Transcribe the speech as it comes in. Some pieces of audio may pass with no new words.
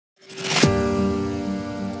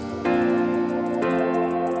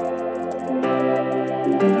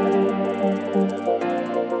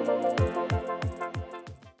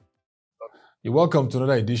You're welcome to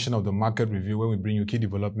another edition of the Market Review, where we bring you key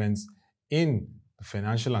developments in the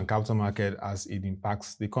financial and capital market as it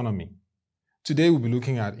impacts the economy. Today, we'll be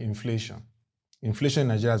looking at inflation. Inflation in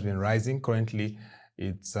Nigeria has been rising. Currently,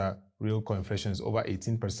 its real core inflation is over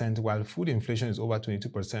 18%, while food inflation is over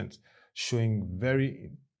 22%, showing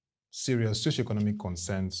very serious socioeconomic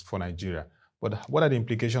concerns for Nigeria. But what are the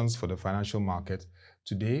implications for the financial market?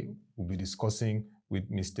 Today, we'll be discussing with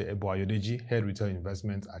Mr. Ayodeji, Head Retail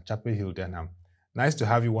Investment at Chapel Hill, Denham. Nice to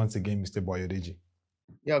have you once again, Mr. Ayodeji.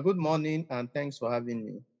 Yeah, good morning, and thanks for having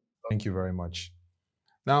me. Thank you very much.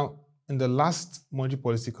 Now, in the last Monetary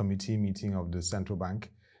Policy Committee meeting of the Central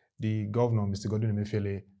Bank, the governor, Mr. Godwin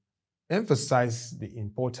Emefiele, emphasized the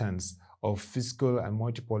importance of fiscal and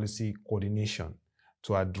monetary policy coordination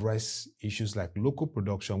to address issues like local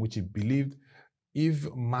production, which he believed,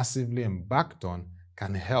 if massively embarked on,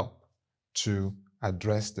 can help to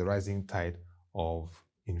address the rising tide of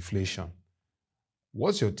inflation.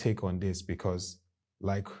 What's your take on this? Because,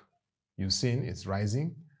 like you've seen, it's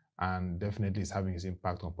rising and definitely it's having its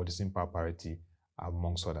impact on purchasing power parity,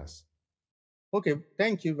 amongst others. Okay,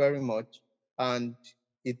 thank you very much. And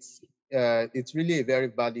it's really a very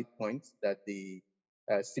valid point that the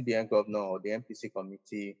CBN governor or the MPC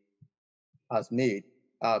committee has made,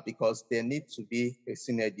 because there needs to be a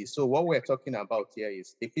synergy. So what we're talking about here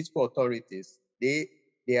is the fiscal authorities.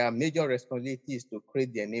 Their major responsibility is to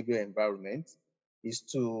create the enabling environment, is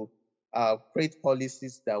to create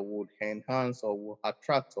policies that would enhance or will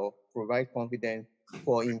attract or provide confidence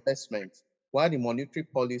for investment, while the monetary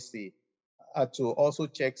policy to also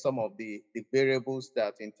check some of the variables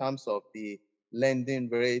that in terms of the lending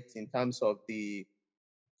rate, in terms of they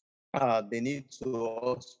need to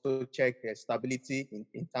also check stability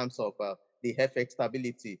in terms of the FX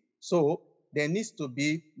stability. So there needs to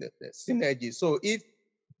be the synergy. So if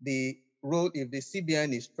the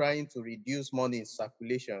CBN is trying to reduce money in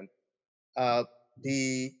circulation,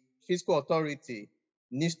 the fiscal authority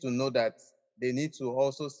needs to know that they need to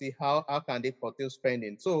also see how can they curtail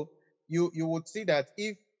spending. So you would see that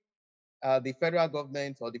if the federal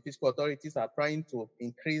government or the fiscal authorities are trying to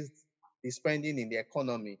increase the spending in the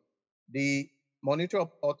economy, the monetary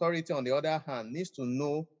authority, on the other hand, needs to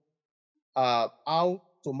know how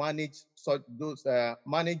to manage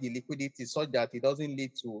manage the liquidity such that it doesn't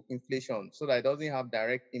lead to inflation, so that it doesn't have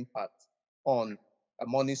direct impact on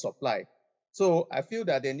money supply. So I feel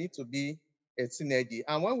that there needs to be a synergy.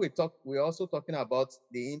 And when we talk, we're also talking about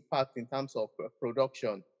the impact in terms of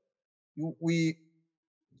production. We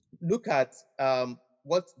look at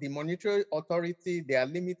what the monetary authority, they are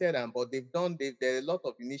limited, but there are a lot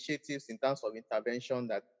of initiatives in terms of intervention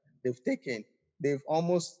that they've taken. They've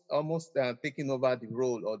almost taken over the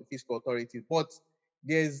role of the fiscal authority, but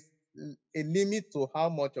there's a limit to how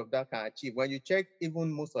much of that can achieve. When you check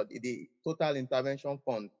even most of the total intervention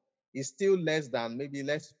fund, is still less than, maybe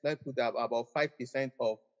let's put about 5%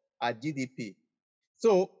 of our GDP.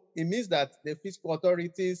 So it means that the fiscal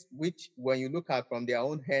authorities, which when you look at from their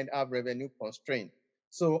own hand, have revenue constraint.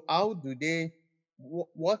 So how do they,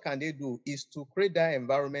 what can they do is to create that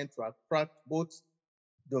environment to attract both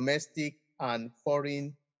domestic and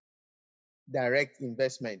foreign direct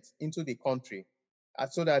investment into the country,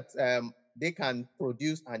 so that they can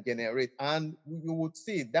produce and generate. And you would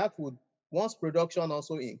see that would, once production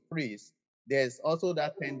also increase, there's also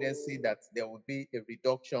that tendency that there would be a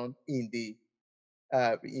reduction in the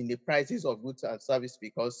prices of goods and service,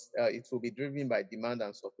 because it will be driven by demand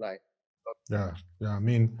and supply. Yeah, I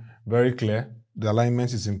mean, very clear. The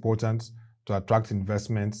alignment is important to attract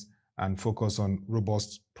investments and focus on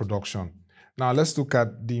robust production. Now, let's look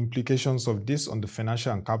at the implications of this on the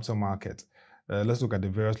financial and capital market. Let's look at the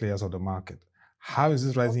various layers of the market. How is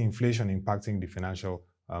this rising inflation impacting the financial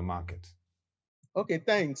market? Okay,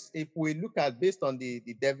 thanks. If we look at, based on the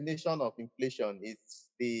definition of inflation, it's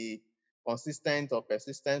the consistent or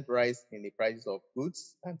persistent rise in the prices of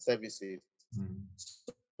goods and services.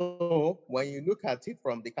 So when you look at it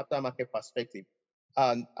from the capital market perspective,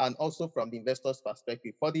 and also from the investor's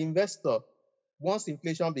perspective, for the investor, once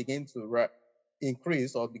inflation begins to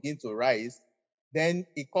increase or begin to rise, then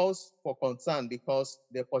it calls for concern, because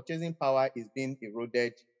the purchasing power is being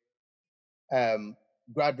eroded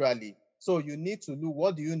gradually. So you need to look,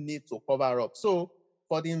 what do you need to cover up? So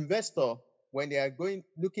for the investor, when they are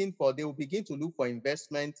they will begin to look for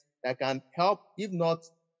investment that can help, if not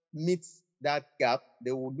meet that gap,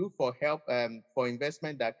 they will look for help for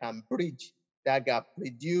investment that can bridge that gap,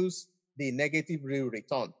 reduce the negative real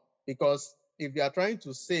return. Because if you are trying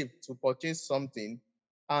to save to purchase something,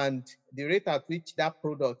 and the rate at which that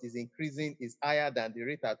product is increasing is higher than the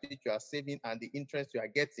rate at which you are saving and the interest you are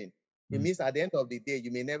getting, It means at the end of the day,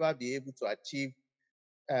 you may never be able to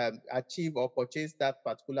achieve or purchase that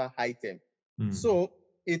particular item. So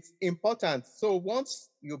it's important. So once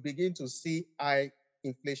you begin to see high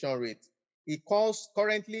inflation rates, it calls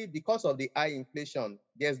currently, because of the high inflation,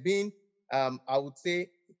 there's been, I would say,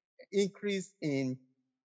 increase in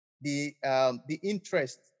the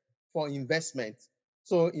interest for investment.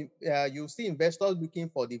 So you see investors looking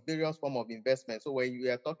for the various form of investment. So when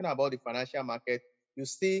you are talking about the financial market, you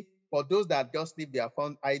see for those that just leave their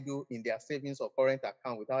fund idle in their savings or current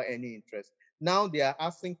account without any interest, now they are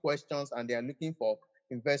asking questions and they are looking for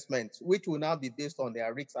investments, which will now be based on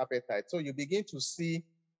their risk appetite. So you begin to see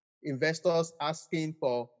investors asking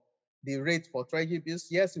for the rate for Treasury bills.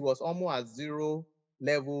 Yes, it was almost at zero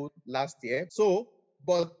level last year. So,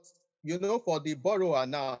 but for the borrower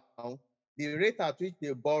now, the rate at which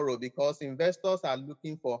they borrow, because investors are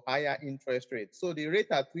looking for higher interest rates. So the rate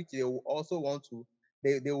at which they will also want to,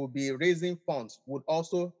 they will be raising funds would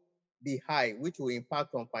also be high, which will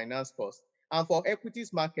impact on finance costs. And for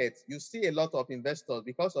equities markets, you see a lot of investors,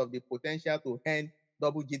 because of the potential to earn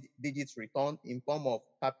double-digit return in form of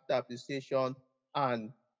capital appreciation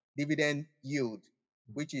and dividend yield,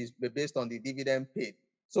 which is based on the dividend paid.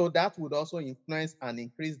 So that would also influence and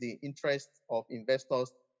increase the interest of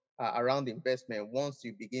investors around investment once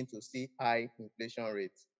you begin to see high inflation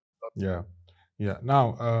rates. Yeah.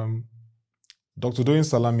 Now, Dr. Doyin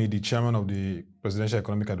Salami, the chairman of the Presidential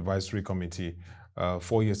Economic Advisory Committee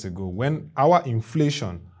 4 years ago, when our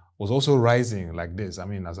inflation was also rising like this, I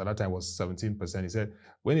mean, as at that time was 17%, he said,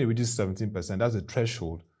 when it reaches 17%, that's a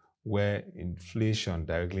threshold where inflation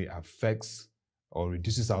directly affects or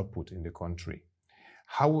reduces output in the country.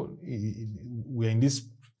 How we're in this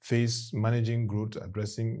phase, managing growth,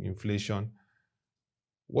 addressing inflation.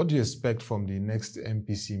 What do you expect from the next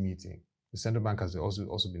MPC meeting? The central bank has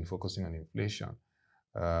also been focusing on inflation.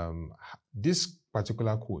 This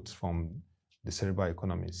particular quote from the cerebral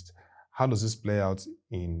economist, how does this play out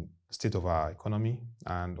in the state of our economy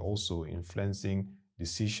and also influencing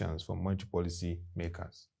decisions for monetary policy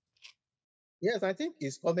makers? Yes, I think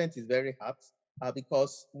his comment is very apt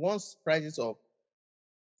because once prices of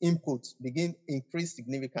inputs begin increase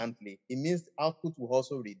significantly, it means output will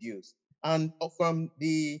also reduce. And from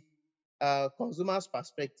the consumer's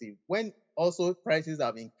perspective, when also prices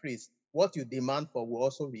have increased, what you demand for will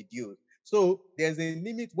also reduce. So there's a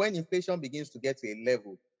limit when inflation begins to get to a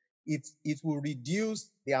level. It will reduce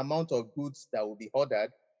the amount of goods that will be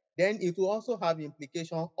ordered. Then it will also have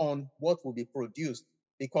implication on what will be produced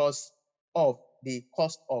because of the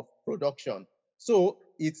cost of production. So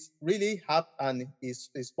it's really hard and is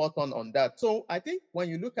spot on that. So I think when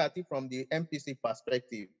you look at it from the MPC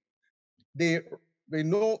perspective, they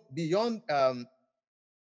know beyond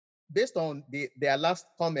based on their last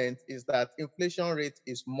comment is that inflation rate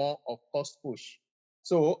is more of cost push.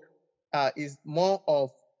 So is more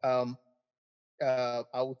of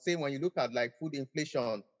I would say when you look at like food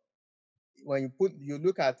inflation, when you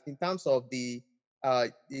look at in terms of the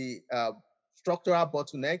structural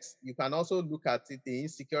bottlenecks, you can also look at it, the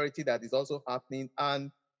insecurity that is also happening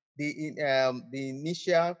and the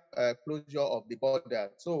initial closure of the border.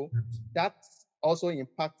 So that's also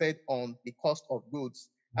impacted on the cost of goods.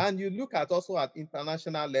 And you look at also at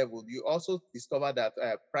international level, you also discover that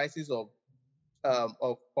prices of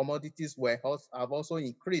commodities have also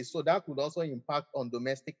increased. So that could also impact on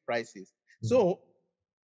domestic prices. So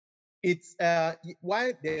it's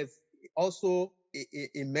why there's also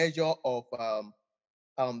a measure of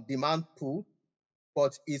demand pull,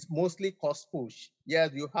 but it's mostly cost push.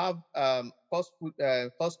 Yes, you have cost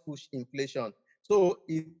push inflation. So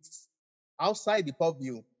it's outside the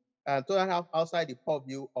purview, outside the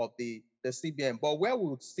purview of the CBN. But where we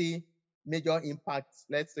would see major impacts,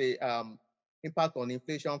 let's say impact on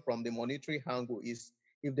inflation from the monetary angle is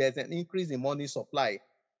if there's an increase in money supply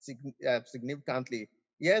significantly.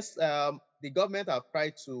 Yes, the government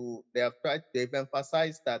they've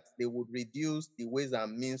emphasized that they would reduce the ways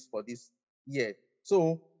and means for this year.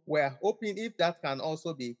 So we're hoping if that can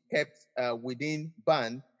also be kept within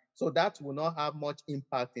band, so that will not have much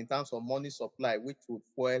impact in terms of money supply, which would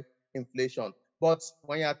fuel inflation. But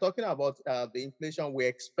when you're talking about the inflation, we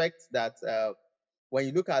expect that when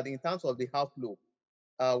you look at it in terms of the outflow,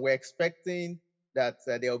 we're expecting that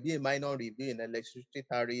there will be a minor review in electricity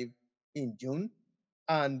tariff in June,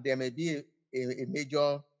 and there may be a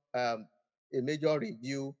major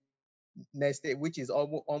review next year, which is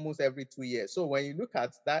almost every 2 years. So when you look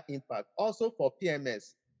at that impact, also for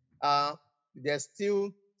PMS, there's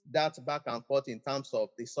still that back and forth in terms of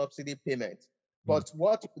the subsidy payment. But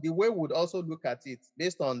the way we would also look at it,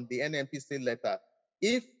 based on the NMPC letter,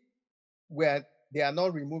 if we're they are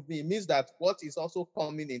not removing, it means that what is also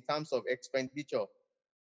coming in terms of expenditure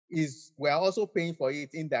is we are also paying for it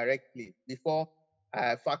indirectly before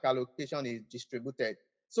FAC allocation is distributed.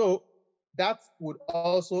 So that would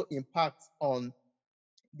also impact on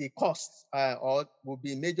the costs or will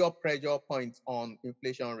be major pressure points on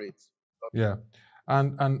inflation rates. Yeah.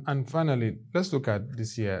 And finally, let's look at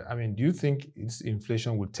this year. I mean, do you think its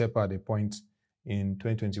inflation will taper at a point in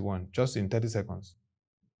 2021? Just in 30 seconds.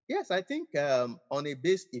 Yes, I think on a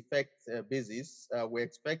base effect basis, we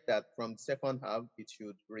expect that from the second half it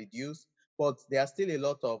should reduce, but there are still a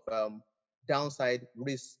lot of downside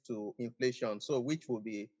risks to inflation. So, which will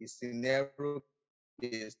be a scenario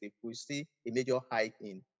based if we see a major hike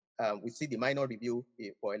in. We see the minor review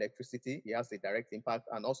for electricity, it has a direct impact.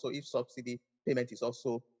 And also, if subsidy payment is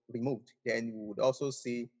also removed, then we would also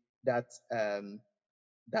see that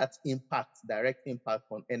that impact, direct impact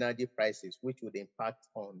on energy prices, which would impact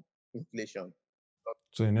on inflation.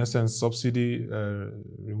 So in essence, subsidy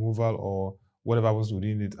removal or whatever happens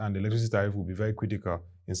within it, and the electricity tariff will be very critical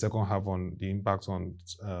in second half on the impact on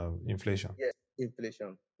inflation. Yes,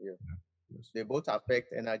 inflation. Yeah. Yes. They both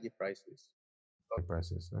affect energy prices.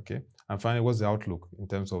 Prices. Okay. And finally, what's the outlook in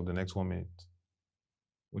terms of the next 1 minute?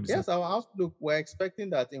 Yes, our outlook, we're expecting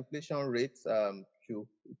that inflation rates should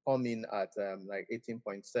come in at like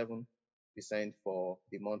 18.7% for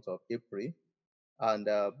the month of April. And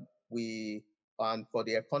and for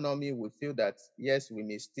the economy, we feel that yes, we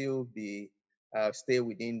may still be stay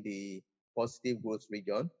within the positive growth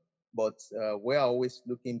region, but we're always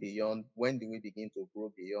looking beyond. When do we begin to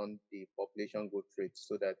grow beyond the population growth rate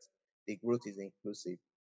so that the growth is inclusive?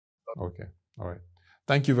 Okay. All right.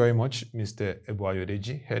 Thank you very much, Mr.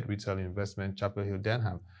 Ayodeji, Head Retail Investment, Chapel Hill,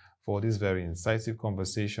 Denham, for this very incisive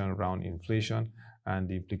conversation around inflation and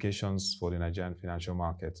the implications for the Nigerian financial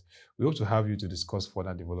market. We hope to have you to discuss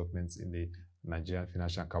further developments in the Nigerian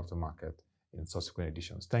financial capital market in subsequent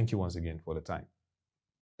editions. Thank you once again for the time.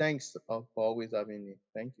 Thanks for always having me.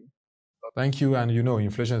 Thank you. Thank you. And you know,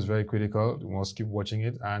 inflation is very critical. We must keep watching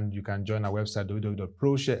it. And you can join our website,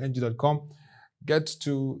 www.proshareng.com. Get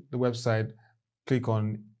to the website, click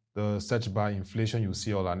on the search bar inflation. You'll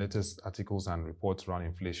see all our latest articles and reports around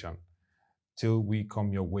inflation. Till we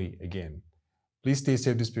come your way again. Please stay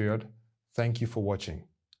safe this period. Thank you for watching.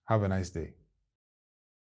 Have a nice day.